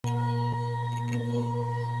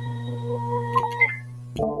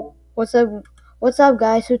What's up? What's up,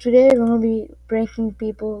 guys? So today we're gonna be pranking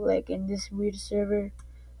people like in this weird server,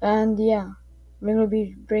 and yeah, we're gonna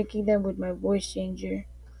be pranking them with my voice changer.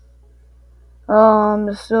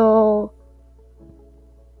 So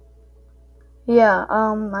yeah,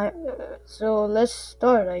 so let's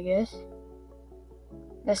start, I guess.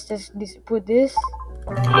 Let's just put this.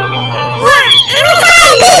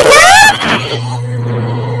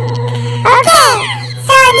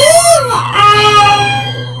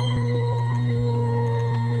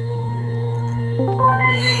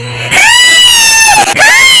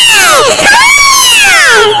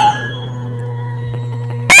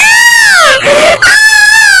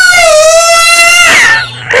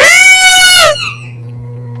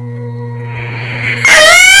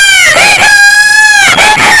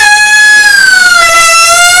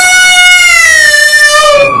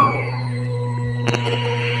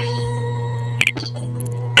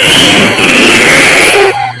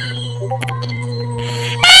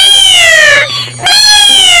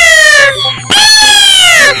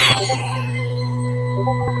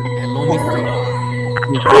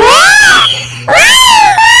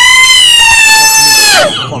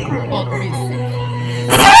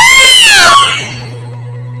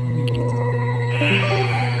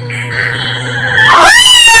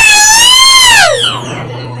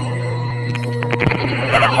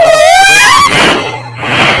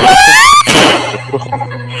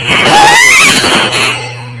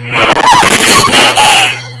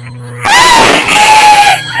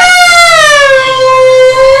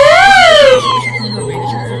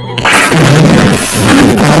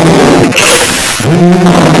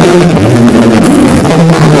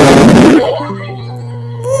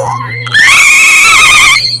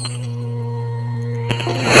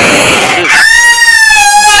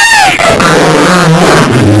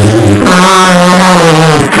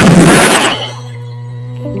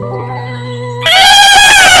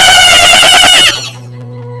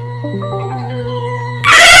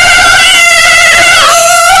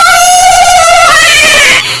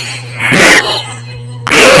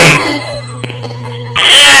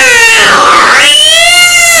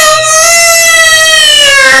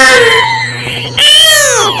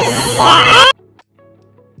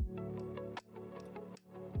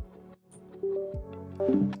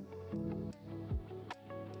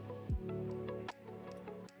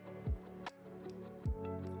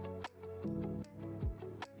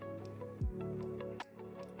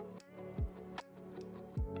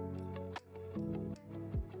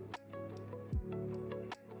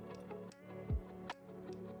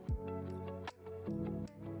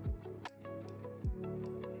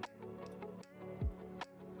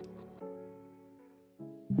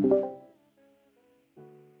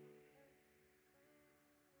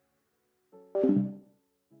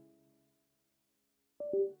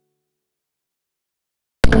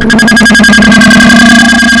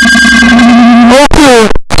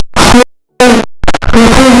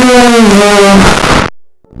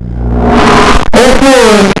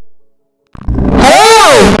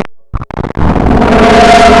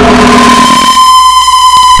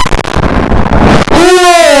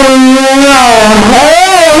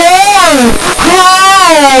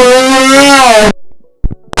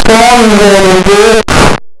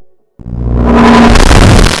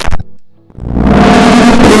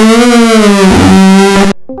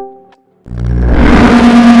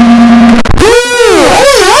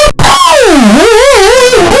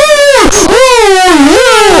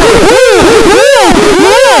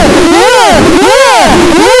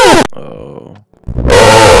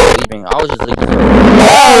 I was just looking for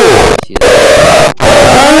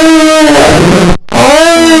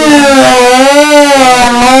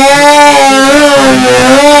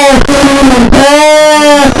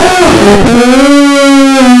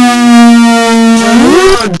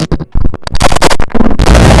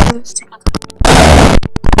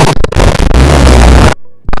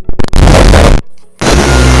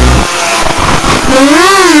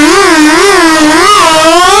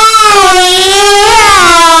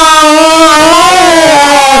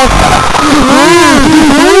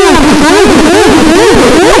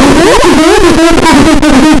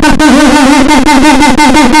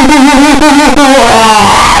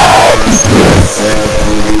see that.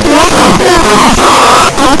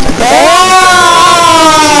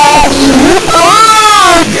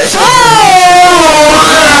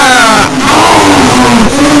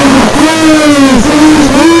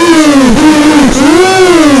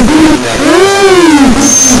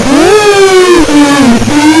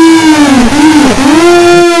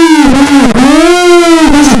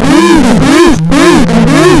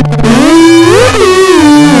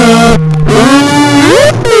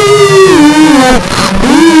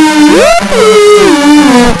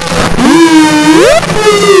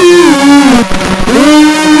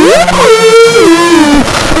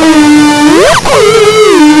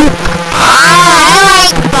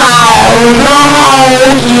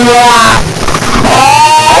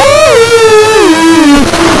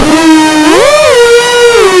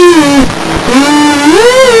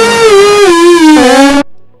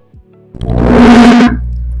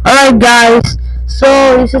 guys,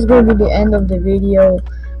 so this is going to be the end of the video,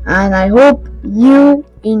 and I hope you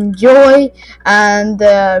enjoy. And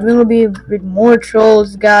we will be with more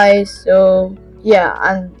trolls, guys. So yeah,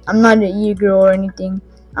 I'm not an ego or anything.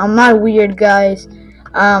 I'm not weird, guys.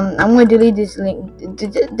 I'm gonna delete this link.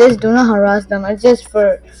 This do not harass them. It's just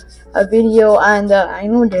for a video, and I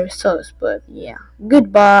know they're sus, but yeah.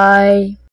 Goodbye.